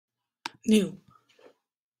New.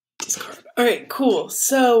 Discard. All right, cool.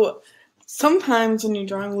 So sometimes when you're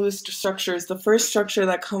drawing loose structures, the first structure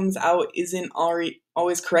that comes out isn't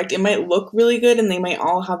always correct. It might look really good and they might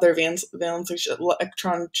all have their valence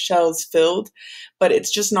electron shells filled, but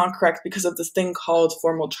it's just not correct because of this thing called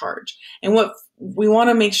formal charge. And what we want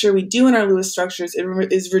to make sure we do in our Lewis structures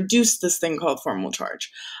is reduce this thing called formal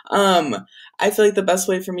charge. I feel like the best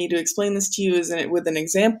way for me to explain this to you is with an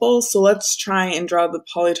example. So let's try and draw the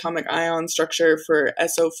polyatomic ion structure for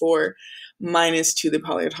SO4 minus 2 the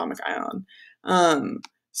polyatomic ion.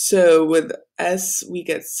 So with S, we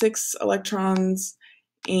get 6 electrons,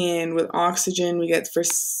 and with oxygen, we get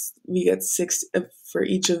 6 for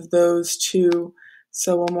each of those 2.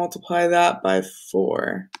 So we'll multiply that by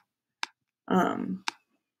 4.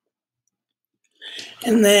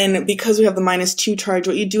 And then because we have the -2 charge,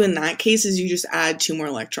 what you do in that case is you just add 2 more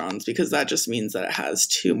electrons, because that just means that it has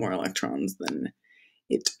 2 more electrons than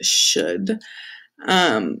it should.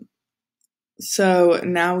 So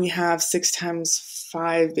now we have 6 times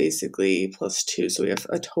 5 basically plus 2, so we have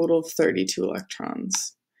a total of 32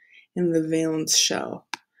 electrons in the valence shell.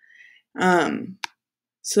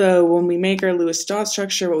 So when we make our Lewis dot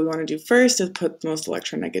structure, what we want to do first is put the most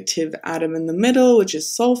electronegative atom in the middle, which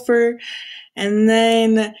is sulfur. And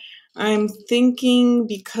then I'm thinking,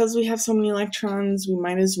 because we have so many electrons, we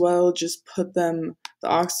might as well just put the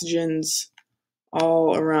oxygens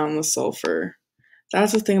all around the sulfur.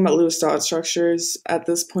 That's the thing about Lewis dot structures. At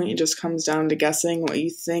this point, it just comes down to guessing what you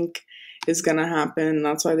think is going to happen.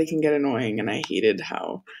 That's why they can get annoying, and I hated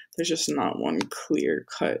how there's just not one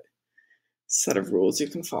clear-cut set of rules you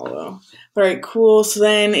can follow. All right, cool. So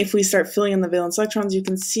then if we start filling in the valence electrons, you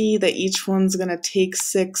can see that each one's going to take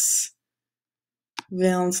 6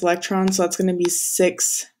 valence electrons. So that's going to be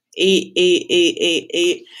 6, 8, 8, 8, 8,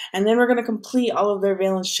 8. And then we're going to complete all of their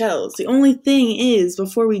valence shells. The only thing is,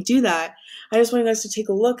 before we do that, I just want you guys to take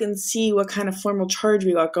a look and see what kind of formal charge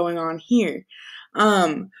we got going on here.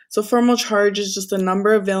 So formal charge is just the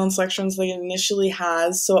number of valence electrons that it initially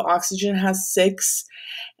has. So oxygen has 6.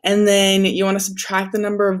 And then you want to subtract the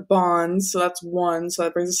number of bonds, so that's 1, so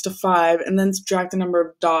that brings us to 5, and then subtract the number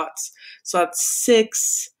of dots, so that's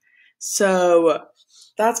 6. So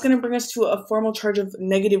that's going to bring us to a formal charge of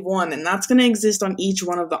 -1, and that's going to exist on each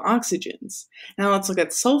one of the oxygens. Now let's look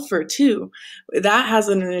at sulfur too. That has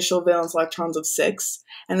an initial valence electrons of 6,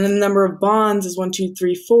 and then the number of bonds is 1, 2,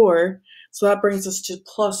 3, 4. So that brings us to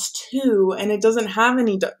 +2, and it doesn't have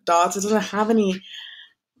any dots, it doesn't have any.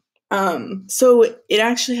 So it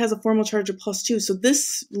actually has a formal charge of +2. So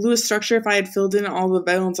this Lewis structure, if I had filled in all the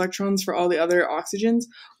valence electrons for all the other oxygens,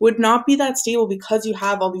 would not be that stable because you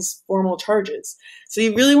have all these formal charges. So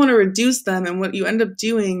you really want to reduce them, and what you end up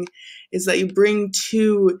doing is that you bring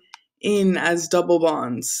 2 in as double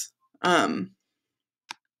bonds. And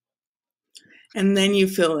then you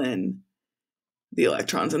fill in the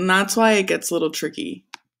electrons, and that's why it gets a little tricky,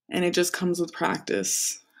 and it just comes with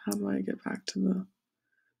practice. How do I get back to the...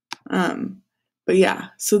 But yeah,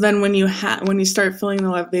 so then when you start filling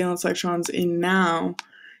the valence electrons in now,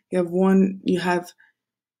 you have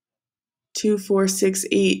 2, 4, 6,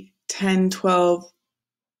 8, 10, 12,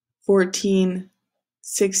 14,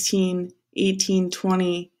 16, 18,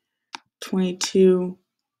 20, 22,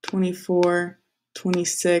 24,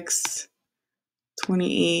 26,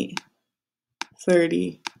 28,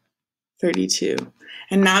 30, 32.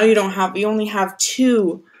 And now you only have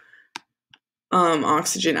 2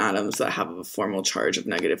 oxygen atoms that have a formal charge of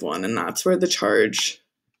 -1, and that's where the charge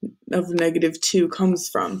of -2 comes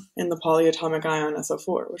from in the polyatomic ion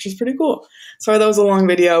SO4, which is pretty cool. Sorry that was a long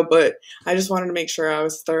video, but I just wanted to make sure I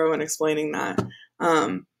was thorough in explaining that.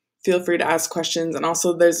 Feel free to ask questions, and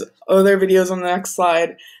also there's other videos on the next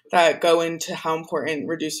slide that go into how important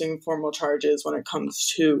reducing formal charge is when it comes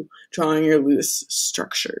to drawing your Lewis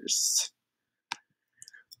structures.